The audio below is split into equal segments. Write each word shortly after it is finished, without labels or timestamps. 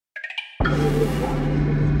Kia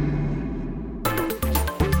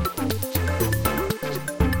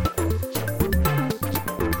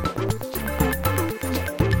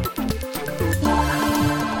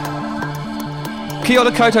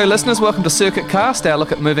ora koutou listeners, welcome to Circuit Cast, our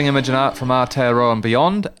look at moving image and art from Aotearoa and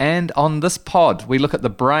beyond. And on this pod, we look at The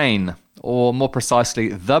Brain, or more precisely,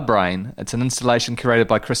 The Brain. It's an installation curated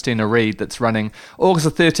by Christina Reid that's running August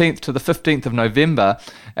the 13th to the 15th of November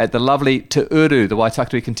at the lovely Te Uru, the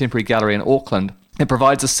Waitakere Contemporary Gallery in Auckland. It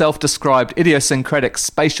provides a self-described idiosyncratic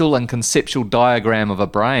spatial and conceptual diagram of a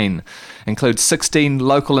brain. Includes 16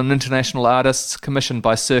 local and international artists commissioned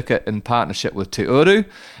by Circuit in partnership with Te Uru.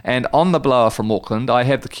 And on the blower from Auckland, I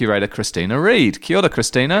have the curator Christina Reid. Kia ora,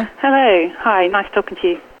 Christina. Hello. Hi, nice talking to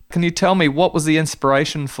you. Can you tell me what was the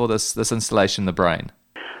inspiration for this installation, The Brain?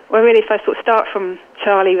 Well, really, if I sort of start from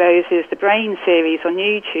Charlie Rose's The Brain series on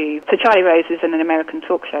YouTube. So Charlie Rose is an American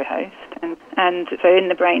talk show host. And so in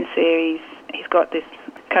The Brain series, he's got this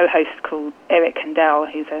co-host called Eric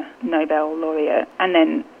Kandel, who's a Nobel laureate. And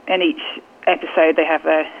then in each episode, they have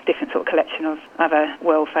a different sort of collection of other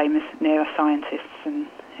world-famous neuroscientists and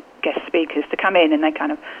guest speakers to come in, and they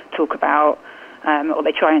kind of talk about, or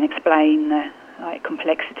they try and explain the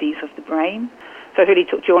complexities of the brain. So I was really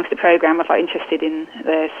drawn to the programme. I was interested in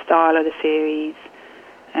the style of the series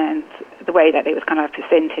and the way that it was kind of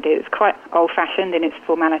presented. It was quite old-fashioned in its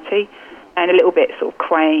formality and a little bit sort of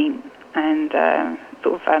quaint, and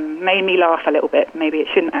made me laugh a little bit. Maybe it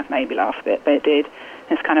shouldn't have made me laugh a bit, but it did.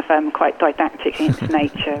 It's kind of quite didactic in its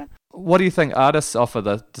nature. What do you think artists offer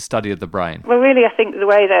the study of the brain? Well, really, I think the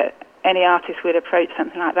way that any artist would approach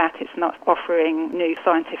something like that, it's not offering new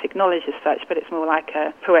scientific knowledge as such, but it's more like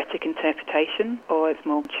a poetic interpretation, or it's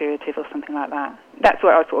more intuitive or something like that. That's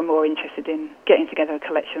what I was sort of more interested in, getting together a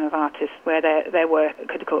collection of artists where their work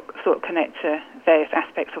could sort of connect to various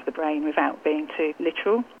aspects of the brain without being too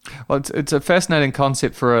literal. Well, it's a fascinating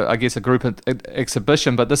concept for, a group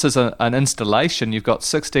exhibition, but this is an installation. You've got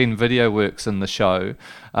 16 video works in the show.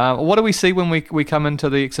 What do we see when we come into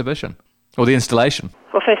the exhibition? Or the installation?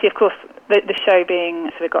 Well, firstly, of course, the show being,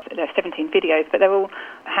 so we've got 17 videos, but they're all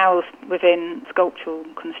housed within sculptural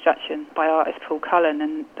construction by artist Paul Cullen,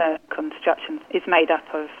 and the construction is made up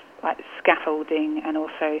of scaffolding, and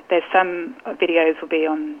also there's some videos will be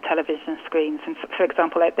on television screens. And for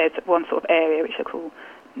example, there's one sort of area which I call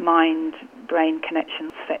mind-brain connection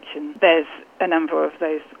section. There's a number of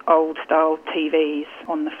those old-style TVs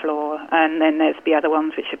on the floor, and then there's the other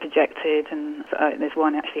ones which are projected, and there's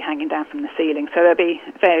one actually hanging down from the ceiling. So there'll be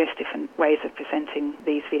various different ways of presenting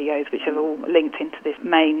these videos, which are all linked into this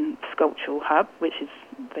main sculptural hub, which is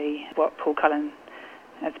what Paul Cullen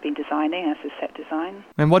has been designing as a set design.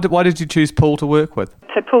 And why did you choose Paul to work with?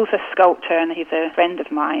 So Paul's a sculptor, and he's a friend of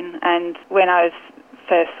mine, and when I was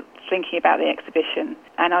first thinking about the exhibition,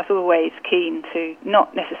 and I was always keen to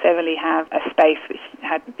not necessarily have a space which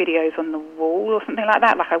had videos on the wall or something like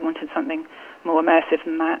that. I wanted something more immersive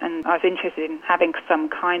than that, and I was interested in having some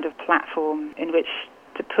kind of platform in which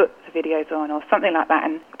to put the videos on or something like that.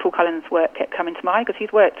 And Paul Cullen's work kept coming to mind because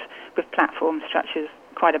he's worked with platform structures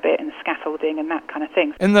quite a bit, and scaffolding and that kind of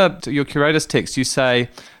thing. In your curator's text, you say,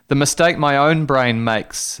 the mistake my own brain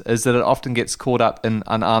makes is that it often gets caught up in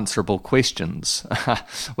unanswerable questions,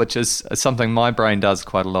 which is something my brain does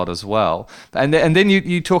quite a lot as well. And then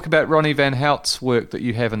you talk about Ronnie Van Hout's work that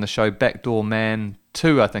you have in the show, Backdoor Man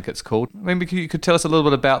 2, I think it's called. Maybe you could tell us a little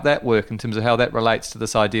bit about that work in terms of how that relates to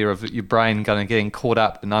this idea of your brain kind of getting caught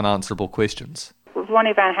up in unanswerable questions.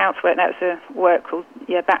 Ronnie Van Hout's work, that was a work called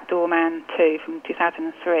Backdoor Man 2 from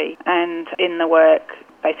 2003. And in the work,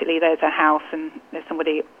 basically there's a house and there's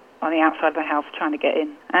somebody on the outside of the house trying to get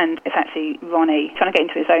in. And it's actually Ronnie trying to get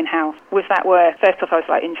into his own house. With that work, first off, I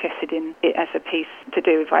was interested in it as a piece to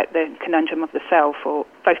do with the conundrum of the self, or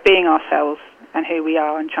both being ourselves and who we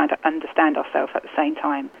are, and trying to understand ourselves at the same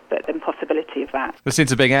time, but the impossibility of that. The sense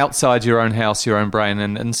of being outside your own house, your own brain,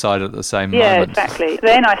 and inside at the same moment. Yeah, exactly.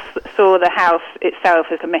 Then I saw the house itself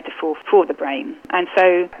as a metaphor for the brain, and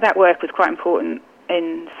so that work was quite important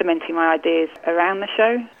in cementing my ideas around the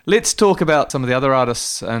show. Let's talk about some of the other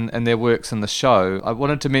artists and their works in the show. I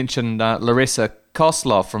wanted to mention Larissa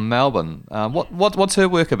Kosloff from Melbourne. What's her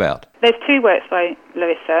work about? There's two works by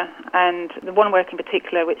Larissa, and the one work in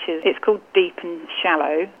particular, it's called Deep and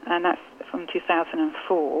Shallow, and that's from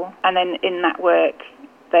 2004. And then in that work,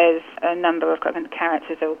 there's a number of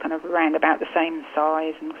characters that are all kind of around about the same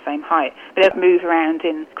size and the same height, but they move around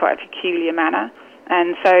in quite a peculiar manner.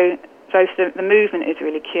 And so the movement is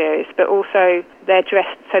really curious, but also they're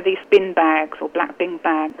dressed, so these bin bags or black bin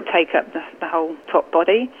bags take up the whole top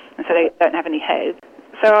body, and so they don't have any heads.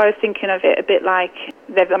 So I was thinking of it a bit like,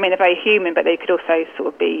 they're very human, but they could also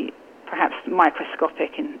sort of be perhaps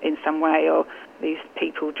microscopic in some way, or these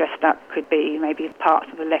people dressed up could be maybe parts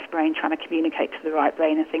of the left brain trying to communicate to the right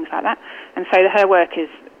brain and things like that. And so her work is,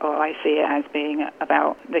 or I see it as being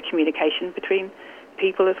about the communication between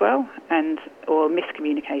people as well, or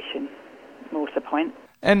miscommunication, more to the point.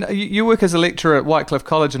 And you work as a lecturer at Whitecliffe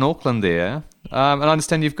College in Auckland there, and I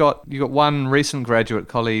understand you've got one recent graduate,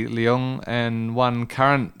 Collie Leung, and one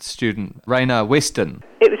current student, Raina Weston.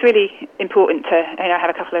 It was really important to have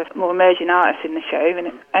a couple of more emerging artists in the show,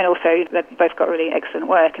 and also they've both got really excellent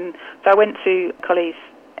work. And so I went to Collie's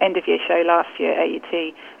end-of-year show last year at AUT,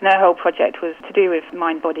 and her whole project was to do with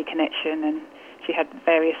mind-body connection, and she had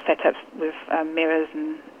various setups with mirrors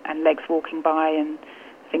and legs walking by and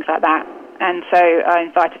things like that. And so I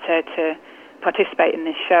invited her to participate in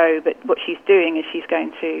this show, but what she's doing is she's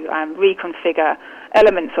going to reconfigure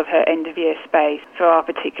elements of her end-of-year space for our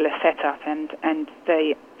particular setup and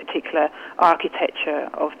the particular architecture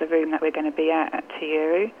of the room that we're going to be at Te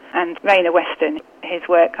Uru. And Raina Weston, his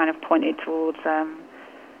work kind of pointed towards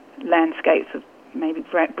landscapes of maybe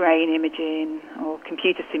brain imaging or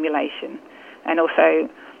computer simulation, and also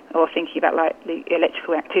thinking about like the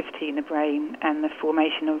electrical activity in the brain and the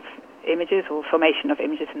formation of images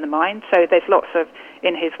in the mind. So there's lots of,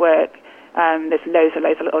 in his work, there's loads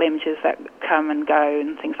of little images that come and go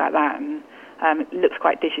and things like that, and it looks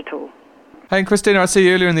quite digital. Hey, and Christina, I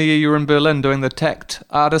see earlier in the year you were in Berlin doing the TACT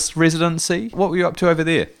artist residency. What were you up to over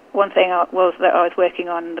there? One thing was that I was working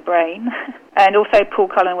on the brain, and also Paul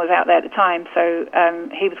Cullen was out there at the time, so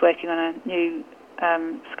he was working on a new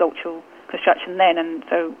sculptural construction then, and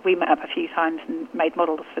so we met up a few times and made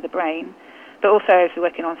models for the brain. But also I was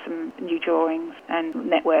working on some new drawings and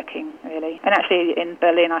networking, really. And actually in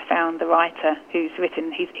Berlin I found the writer who's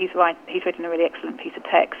written, he's written a really excellent piece of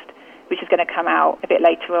text, which is going to come out a bit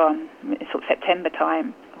later on, in sort of September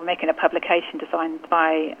time. We're making a publication designed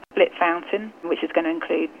by Split Fountain, which is going to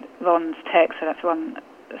include Ron's text, so that's Ron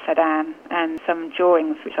Sedan, and some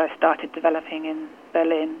drawings which I started developing in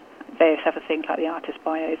Berlin. Various other things like the artist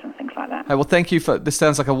bios and things like that. Hey, well, thank you this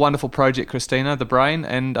sounds like a wonderful project, Christina, The Brain,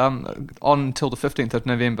 and on until the 15th of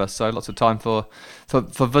November, so lots of time for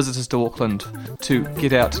visitors to Auckland to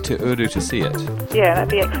get out to Uru to see it. Yeah, that'd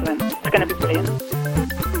be excellent. It's going to be brilliant.